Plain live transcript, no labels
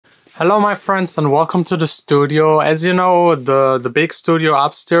Hello my friends and welcome to the studio. As you know, the big studio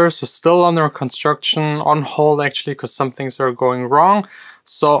upstairs is still under construction, on hold actually, because some things are going wrong.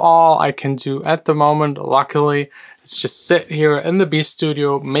 So all I can do at the moment, luckily, is just sit here in the B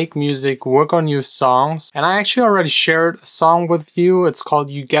studio, make music, work on new songs. And I actually already shared a song with you. It's called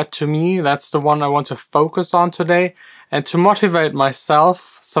You Get To Me. That's the one I want to focus on today. And to motivate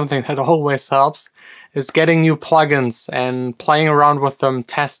myself, something that always helps, is getting new plugins and playing around with them,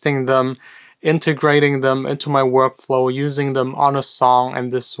 testing them, integrating them into my workflow, using them on a song,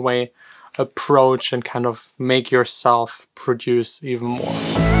 and this way approach and kind of make yourself produce even more.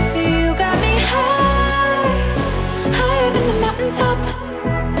 You got me high, higher than the mountaintop.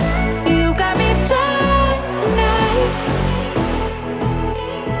 You got me flying tonight.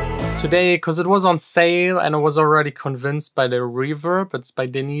 Today, because it was on sale and I was already convinced by the reverb, it's by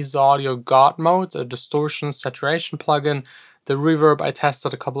Denise Audio God Mode, a distortion saturation plugin. The reverb I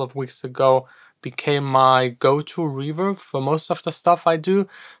tested a couple of weeks ago became my go-to reverb for most of the stuff I do.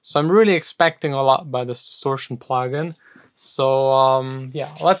 So I'm really expecting a lot by this distortion plugin. So yeah,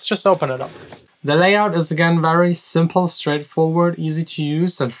 let's just open it up. The layout is again very simple, straightforward, easy to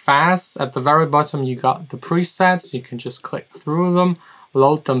use and fast. At the very bottom you got the presets, you can just click through them,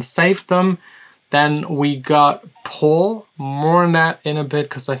 load them, save them. Then we got pull, more on that in a bit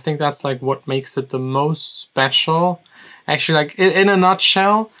because I think that's like what makes it the most special. Actually, like in a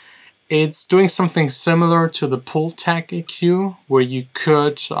nutshell, it's doing something similar to the pull tag EQ, where you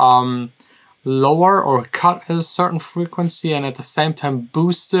could lower or cut a certain frequency and at the same time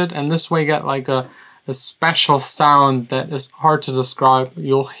boost it, and this way get like a special sound that is hard to describe.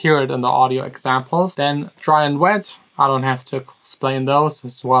 You'll hear it in the audio examples. Then dry and wet, I don't have to explain those,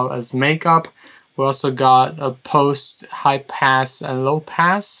 as well as makeup. We also got a post, high pass and low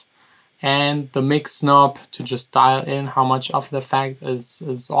pass, and the mix knob to just dial in how much of the effect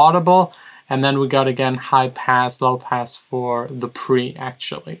is audible. And then we got again high pass, low pass for the pre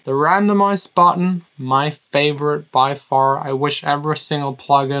actually. The randomize button, my favorite by far. I wish every single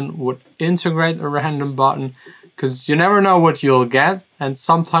plugin would integrate a random button, because you never know what you'll get, and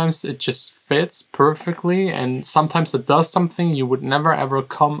sometimes it just fits perfectly, and sometimes it does something you would never ever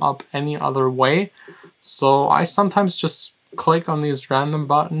come up any other way. So I sometimes just click on these random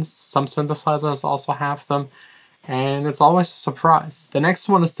buttons. Some synthesizers also have them, and it's always a surprise. The next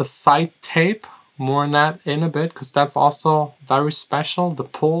one is the side tape. More on that in a bit, because that's also very special, the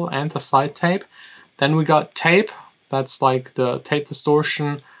pull and the side tape. Then we got tape, that's like the tape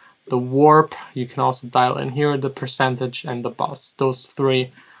distortion, the warp, you can also dial in here, the percentage and the bus. Those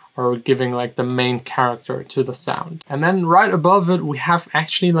three are giving like the main character to the sound. And then right above it we have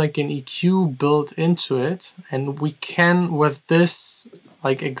actually like an EQ built into it, and we can with this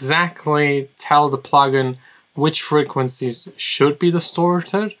like exactly tell the plugin which frequencies should be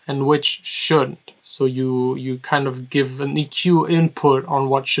distorted and which shouldn't. So you kind of give an EQ input on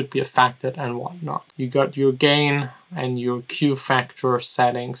what should be affected and what not. You got your gain and your Q factor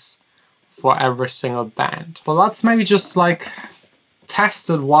settings for every single band. But let's maybe just like test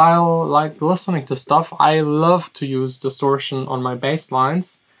it while like listening to stuff. I love to use distortion on my bass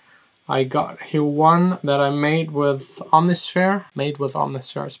lines. I got here one that I made with Omnisphere. Made with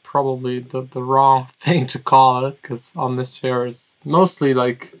Omnisphere is probably the wrong thing to call it, because Omnisphere is mostly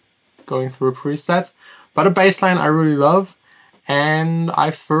like going through presets. But a bass line I really love, and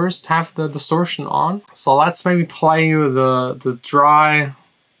I first have the distortion on. So let's maybe play you the dry,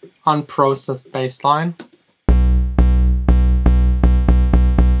 unprocessed bass line.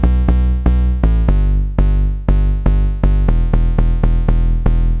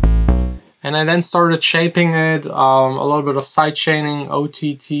 And I then started shaping it, a little bit of side chaining,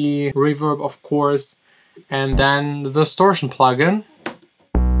 OTT, reverb of course, and then the distortion plugin.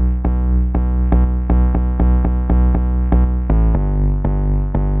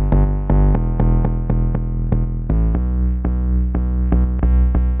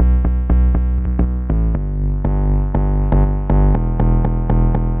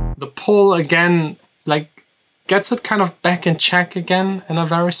 The pull again, like, gets it kind of back in check again in a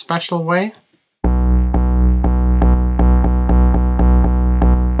very special way.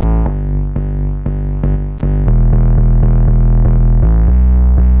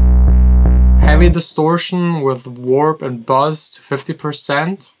 Heavy distortion with warp and buzz to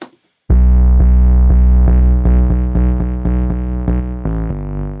 50%.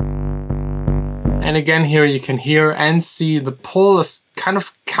 And again here you can hear and see the pull is kind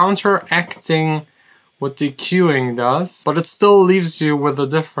of counteracting what the EQing does, but it still leaves you with a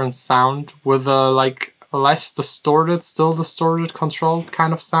different sound, with a like less distorted, still distorted, controlled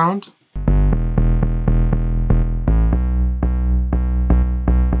kind of sound.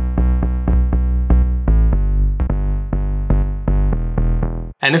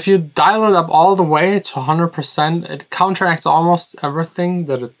 And if you dial it up all the way to 100%, it counteracts almost everything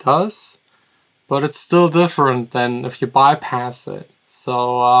that it does, but it's still different than if you bypass it.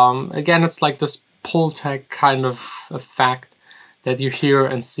 So again, it's like this pull tech kind of effect that you hear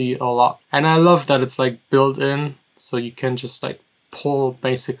and see a lot. And I love that it's like built in, so you can just like pull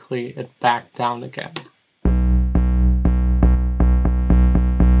basically it back down again.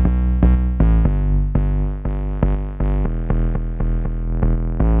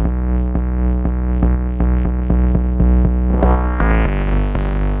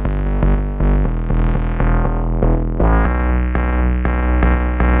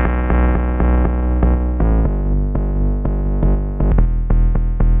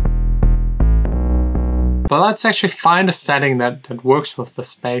 But let's actually find a setting that works with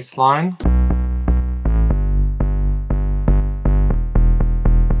this bass line.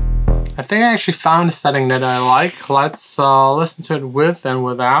 I think I actually found a setting that I like. Let's listen to it with and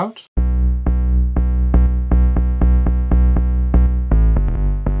without.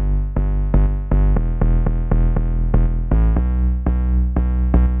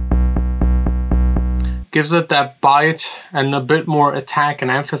 Gives it that bite and a bit more attack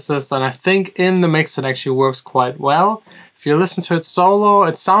and emphasis, and I think in the mix it actually works quite well. If you listen to it solo,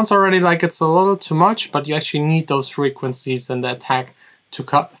 it sounds already like it's a little too much, but you actually need those frequencies and the attack to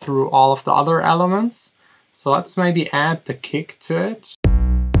cut through all of the other elements. So let's maybe add the kick to it.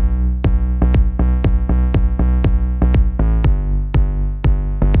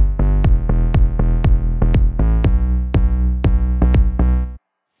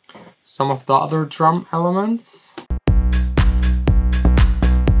 Some of the other drum elements.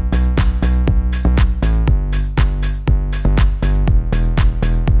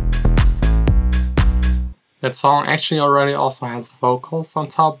 That song actually already also has vocals on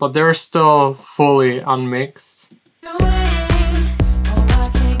top, but they're still fully unmixed.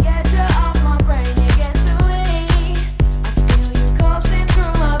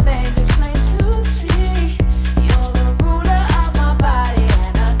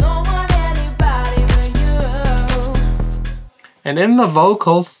 And in the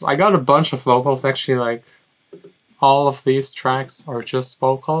vocals, I got a bunch of vocals actually, like all of these tracks are just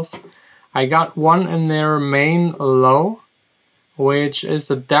vocals. I got one in their main low, which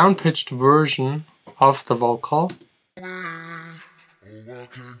is a down-pitched version of the vocal.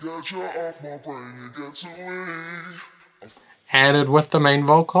 Added with the main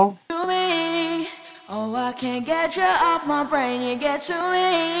vocal. Oh, I can't get you off my brain, you get to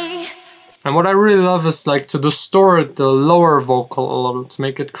me. And what I really love is like to distort the lower vocal a little, to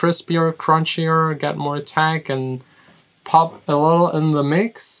make it crispier, crunchier, get more attack and pop a little in the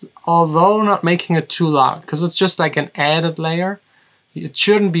mix, although not making it too loud, because it's just like an added layer. It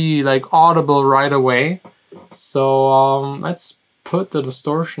shouldn't be like audible right away. So let's put the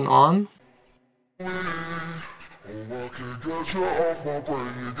distortion on.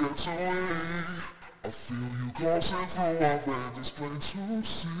 I feel you coursing through my veins, it's plain to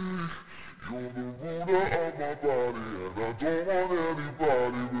see. You're the ruler of my body, and I don't want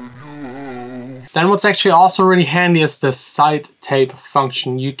anybody but you. Then what's actually also really handy is the side tape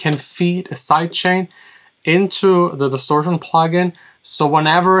function. You can feed a sidechain into the distortion plugin, so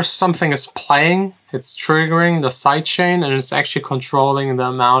whenever something is playing, it's triggering the sidechain and it's actually controlling the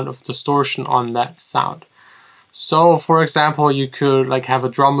amount of distortion on that sound. So for example, you could like have a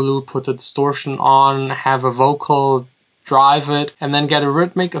drum loop, put the distortion on, have a vocal, drive it, and then get a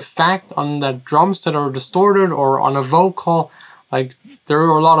rhythmic effect on the drums that are distorted or on a vocal. Like there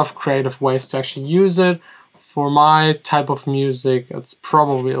are a lot of creative ways to actually use it. For my type of music, it's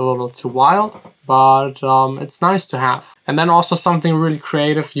probably a little too wild, but it's nice to have. And then also something really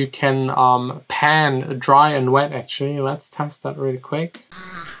creative, you can pan dry and wet actually. Let's test that really quick.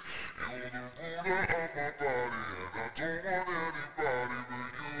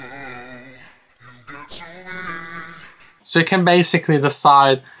 So you can basically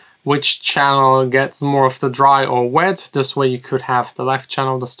decide which channel gets more of the dry or wet. This way you could have the left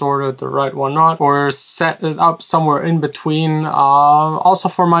channel distorted, the right one not, or set it up somewhere in between. Also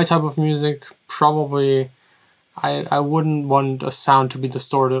for my type of music, probably I wouldn't want a sound to be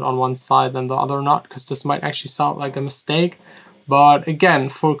distorted on one side and the other not, because this might actually sound like a mistake. But again,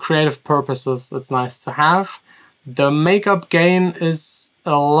 for creative purposes, it's nice to have. The makeup gain is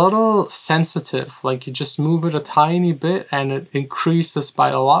a little sensitive, like you just move it a tiny bit and it increases by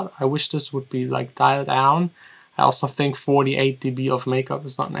a lot. I wish this would be like dialed down. I also think 48 dB of makeup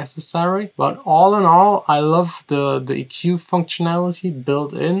is not necessary. But all in all, I love the EQ functionality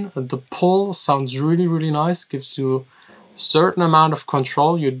built in. The pull sounds really, really nice. Gives you certain amount of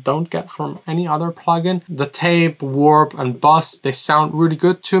control you don't get from any other plugin. The tape, warp, and bus, they sound really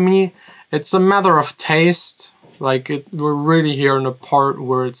good to me. It's a matter of taste. Like, we're really here in a part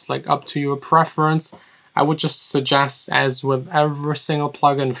where it's like up to your preference. I would just suggest, as with every single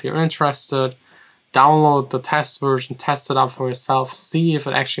plugin, if you're interested, download the test version, test it out for yourself, see if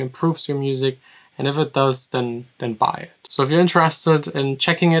it actually improves your music, and if it does, then buy it. So if you're interested in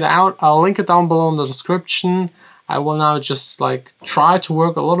checking it out, I'll link it down below in the description. I will now just like try to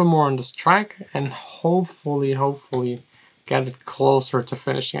work a little more on this track and hopefully get it closer to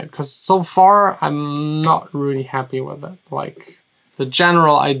finishing it, because so far I'm not really happy with it. Like, the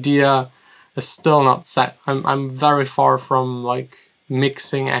general idea is still not set. I'm very far from like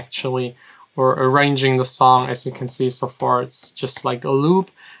mixing actually or arranging the song. As you can see so far, it's just like a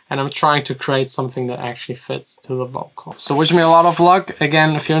loop, and I'm trying to create something that actually fits to the vocal. So wish me a lot of luck.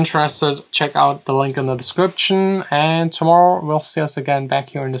 Again, if you're interested, check out the link in the description, and tomorrow we'll see us again back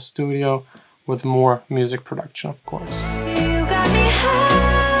here in the studio with more music production, of course. You got me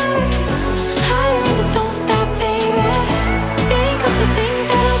high, higher and it don't stop, baby. Think of the things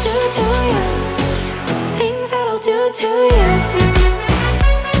that I'll do to you, things that I'll do to you.